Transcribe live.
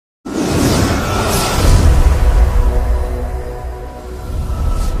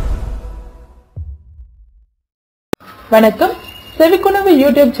வணக்கம். செவிக்குணவு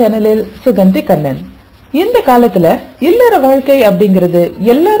யூடியூப் சேனலில் சுகந்தி கண்ணன். இந்த காலத்துல இல்லற வாழ்க்கை அப்படிங்கிறது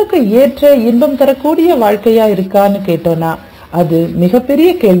எல்லாருக்கும் ஏற்ற இன்பம் தரக்கூடிய வாழ்க்கையா இருக்கான்னு கேட்டோம்னா அது மிகப்பெரிய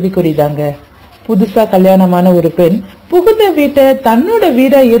கேள்விக்குறிதாங்க. புதுசா கல்யாணமான ஒரு பெண் புகுந்த வீட்டை தன்னோட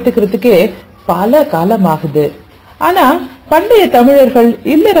வீடா ஏத்துக்கிறதுக்கே பல காலம் ஆகுது. ஆனா பண்டைய தமிழர்கள்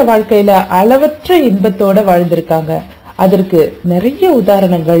இல்லற வாழ்க்கையில அளவற்ற இன்பத்தோட வாழ்ந்திருக்காங்க. அதற்கு நிறைய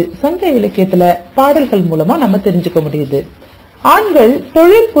உதாரணங்கள் சங்க இலக்கியத்துல பாடல்கள் மூலமா நம்ம தெரிஞ்சுக்க முடியுது. ஆண்கள்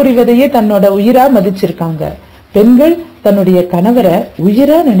தொழில் புரிவதையே தன்னோட உயிரா மதிச்சிருக்காங்க. பெண்கள் தன்னுடைய கணவரை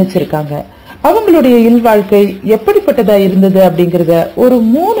உயிரா நினைச்சிருக்காங்க. அவங்களுடைய இல்வாழ்க்கை எப்படிப்பட்டதா இருந்தது அப்படிங்கறத ஒரு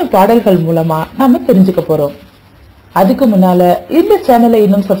 3 பாடல்கள் மூலமா நாம தெரிஞ்சுக்க போறோம். அதுக்கு முன்னால இந்த சேனலை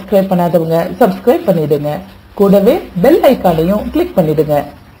இன்னும் சப்ஸ்கிரைப் பண்ணாதவங்க சப்ஸ்கிரைப் பண்ணிடுங்க. கூடவே பெல் ஐக்கானையும் கிளிக் பண்ணிடுங்க.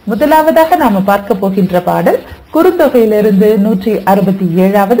 முதலாவதாக நாம பார்க்க போகின்ற பாடல் குறுந்தொகையிலிருந்து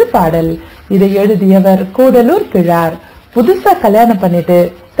 167வது பாடல். இதை எழுதியவர் கூடலூர் கிழார். புதுசா கல்யாணம் பண்ணிட்டு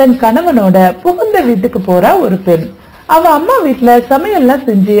தன் கணவனோட புகுந்த வீட்டுக்கு போறா ஒரு பெண். அவ அம்மா வீட்டுல சமையல்லாம்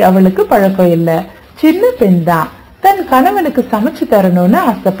செஞ்சு அவளுக்கு பழக்கம் இல்ல. சின்ன பெண் தான். தன் கணவனுக்கு சமைச்சு தரணும்னு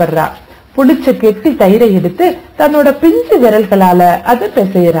ஆசைப்படுறா. புளிச்ச கெட்டி தயிரை எடுத்து தன்னோட பிஞ்சு விரல்களால அதை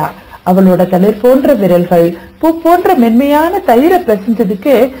பிசையறா. அவளோட தளிர் போன்ற விரல்கள் பூ போன்ற மென்மையான தயிரை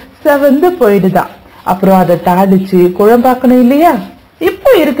பிசைஞ்சதுக்கு செவந்து போயிடுதான். அப்புறம் அதை தாளிச்சு குழம்பாக்கணும் இல்லையா? இப்போ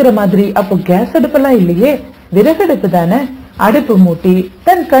இருக்கிற மாதிரி அப்போ கேஸ் அடுப்பெல்லாம் இல்லையே, விறகடுப்பு தானே. அடுப்பு மூட்டி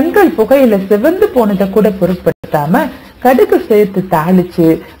தன் கண்கள் புகையில செவந்து போனதை கூட பொருட்படுத்தாம கடுகு சேர்த்து தாளிச்சு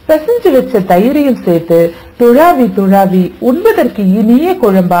பிசைஞ்சு வச்ச தயிரையும் சேர்த்து துழாவி துழாவி உண்பதற்கு இனிய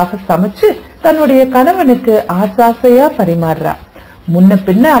குழம்பாக சமைச்சு தன்னுடைய கணவனுக்கு ஆசாசையா பரிமாறுறா. முன்ன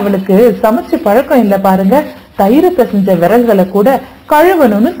பின்ன அவளுக்கு சமைச்சு பழக்கம் இல்ல பாருங்க. தயிர் பிசைஞ்ச விரல்களை கூட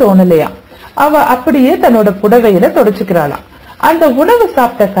கழுவணும்னு தோணலையா. அவ அப்படியே தன்னோட புடவையில தொடச்சுக்கிறாளாம். அந்த உணவு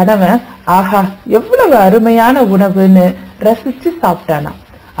சாப்பிட்ட கணவன் ஆஹா எவ்வளவு அருமையான உணவுன்னு ரசிச்சு சாப்பிட்டானா.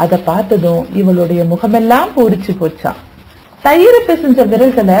 அத பார்த்ததும் இவளுடைய முகமெல்லாம் பூரிச்சு போச்சான். தயிர் பிசைஞ்ச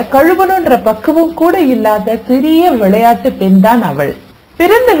விரல்களை கழுவணும்ன்ற பக்குவம் கூட இல்லாத சிறிய விளையாட்டு பெண் தான் அவள்.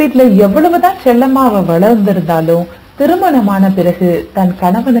 பிறந்த வீட்டுல எவ்வளவுதான் செல்லமா அவ வளர்ந்திருந்தாலும் திருமணமான பிறகு தன்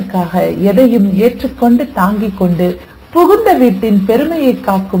கணவனுக்காக எதையும் ஏற்றுக்கொண்டு தாங்கிக் கொண்டு புகுந்த வீட்டின் பெருமையை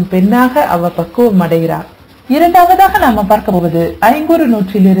காக்கும் பெண்ணாக அவ பக்குவம் அடைகிறார். இரண்டாவதாக நாம பார்க்க போவது ஐங்குறு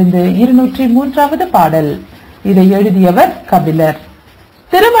நூற்றிலிருந்து 203வது பாடல். இதை எழுதியவர் கபிலர்.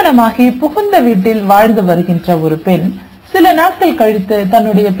 திருமணமாகி புகுந்த வீட்டில் வாழ்ந்து வருகின்ற ஒரு பெண் சில நாட்கள் கழித்து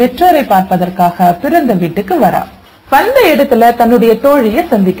தன்னுடைய பெற்றோரை பார்ப்பதற்காக பிறந்த வீட்டுக்கு வரா. வந்த இடத்துல தன்னுடைய தோழியை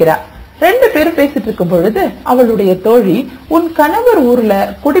சந்திக்கிறார். 2 பேரும் பேசிட்டு இருக்கும் பொழுது அவளுடைய தோழி, உன் கணவர் ஊர்ல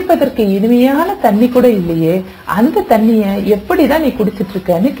குடிப்பதற்கு இனிமையான தண்ணி கூட இல்லையே, அந்த தண்ணிய எப்படிதான் நீ குடிச்சிட்டு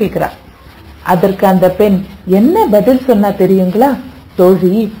இருக்கன்னு கேக்குறா. அதற்கு அந்த பெண் என்ன பதில் சொன்னா தெரியுங்களா?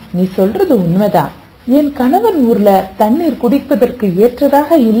 தோழி, நீ சொல்றது உண்மைதான். என் கணவன் ஊர்ல தண்ணீர் குடிப்பதற்கு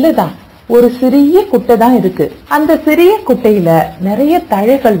ஏற்றதாக இல்லதான். ஒரு சிறிய குட்டை தான் இருக்கு. அந்த சிறிய குட்டையில நிறைய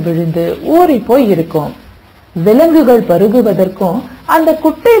தழைகள் விழுந்து ஊறி போய் இருக்கும். விலங்குகள் பருகுவதற்கும் அந்த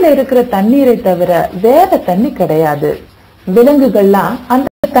குட்டையில இருக்கிற தண்ணீரை தவிர வேற தண்ணி கிடையாது. விலங்குகள்லாம்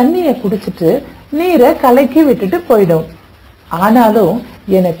அந்த தண்ணிய குடிச்சிட்டு நீரை கலக்கி விட்டுட்டு போயிடும். ஆனாலும்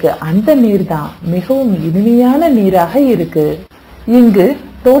எனக்கு அந்த நீர் தான் மிகவும் இனிமையான நீராக இருக்கு. இங்கு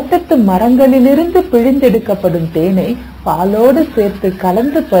தோட்டத்து மரங்களிலிருந்து பிழிந்தெடுக்கப்படும் தேனை பாலோடு சேர்த்து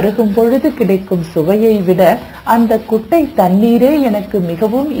கலந்து பருகும் பொழுது கிடைக்கும் சுவையை விட அந்த குட்டை தண்ணீரே எனக்கு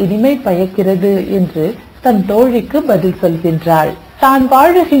மிகவும் இனிமை பயக்கிறது என்று தன் தோழிக்கு பதில் சொல்கின்றாள். தான்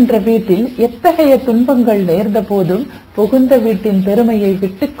வாழுகின்ற வீட்டில் எத்தகைய துன்பங்கள் நேர்ந்த போதும் புகுந்த வீட்டின் பெருமையை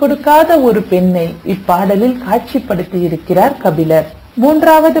விட்டுக் கொடுக்காத ஒரு பெண்ணை இப்பாடலில் காட்சிப்படுத்தி இருக்கிறார் கபிலர்.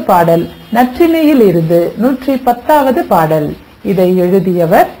 3வது பாடல் நற்றிணையில் இருந்து 110வது பாடல். இதை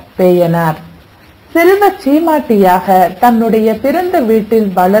எழுதியவர் பேயனார். செல்வ சீமாட்டியாக தன்னுடைய பிறந்த வீட்டில்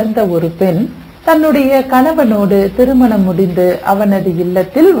வளர்ந்த ஒரு பெண் தன்னுடைய கணவனோடு திருமணம் முடிந்து அவனது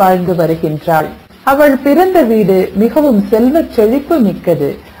இல்லத்தில் வாழ்ந்து வருகின்றாள். அவள் பிறந்த வீடு மிகவும் செல்வ செழிப்பு மிக்கது.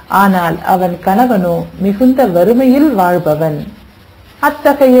 ஆனால் அவன் கணவனோ மிகுந்த வறுமையில் வாழ்பவன்.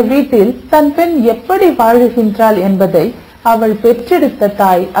 அத்தகைய வீட்டில் தன் பெண் எப்படி வாழுகின்றாள் என்பதை அவள் பெற்றெடுத்த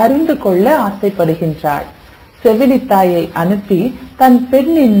தாய் அறிந்து கொள்ள ஆசைப்படுகின்றாள். செவிலித்தாயை அனுப்பி தன்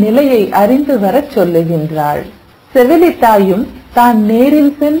பெண்ணின் நிலையை அறிந்து வர சொல்லுகின்றாள். செவிலித்தாயும் தான்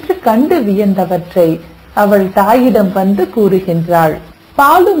நேரில் சென்று கண்டு வியந்தவற்றை அவள் தாயிடம் வந்து கூறுகின்றாள்.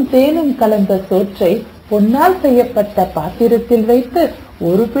 பாலும் தேனும் கலந்த சோற்றை பொன்னால் செய்யப்பட்ட பாத்திரத்தில் வைத்து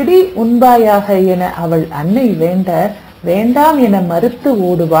ஒரு பிடி உண்பாயாக என அவள் அன்னை வேண்டாம் என மறுத்து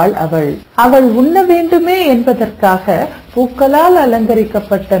ஓடுவாள் அவள். அவள் உண்ண வேண்டுமே என்பதற்காக பூக்களால்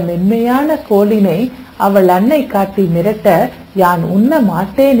அலங்கரிக்கப்பட்ட மென்மையான கோலினை அவள் அன்னை காட்டி மிரட்ட யான் உண்ண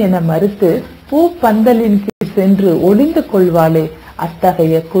மாட்டேன் என மறுத்து பூ பந்தலின் கீழ் சென்று ஒளிந்து கொள்வாளே,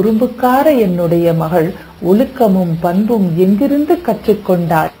 அத்தகைய குறும்புக்கார என்னுடைய மகள் ஒழுக்கமும் பண்பும் எங்கிருந்து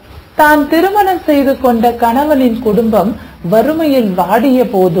கற்றுக்கொண்டாள்? தான் திருமணம் செய்து கொண்ட கணவனின் குடும்பம் வறுமையில் வாடிய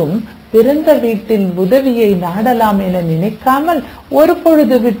போதும் பிறந்த வீட்டில் உதவியை நாடலாம் என நினைக்காமல் ஒரு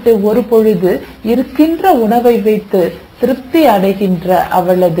பொழுது விட்டு ஒரு பொழுது இருக்கின்ற உணவை வைத்து திருப்தி அடைகின்ற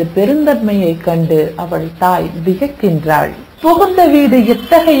அவளது பெருந்தன்மையை கண்டு அவள் தாய் வியக்கின்றாள். புகுந்த வீடு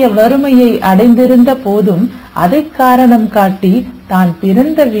எத்தகைய வறுமையை அடைந்திருந்த போதும் அதை காரணம் காட்டி தான்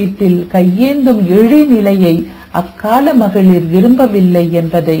பிறந்த வீட்டில் கையேந்தும் இழிநிலையை அக்கால மகளிர் விரும்பவில்லை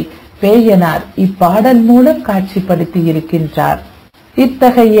என்பதை பேயனார் இப்பாடல் மூலம் காட்சிப்படுத்தி இருக்கின்றார்.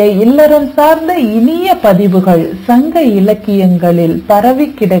 இத்தகைய இல்லறம் சார்ந்த இனிய பதிவுகள் சங்க இலக்கியங்களில் பரவி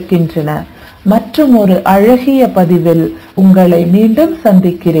கிடக்கின்றன. மற்றும் ஒரு அழகிய பதிவில் உங்களை மீண்டும்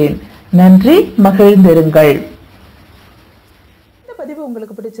சந்திக்கிறேன். நன்றி, மகிழ்ந்திருங்கள். இந்த பதிவு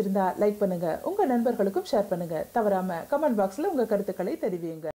உங்களுக்கு பிடிச்சிருந்தா லைக் பண்ணுங்க, உங்க நண்பர்களுக்கும் ஷேர் பண்ணுங்க. தவறாம கமெண்ட் பாக்ஸ்ல உங்க கருத்துக்களை தெரிவியுங்க.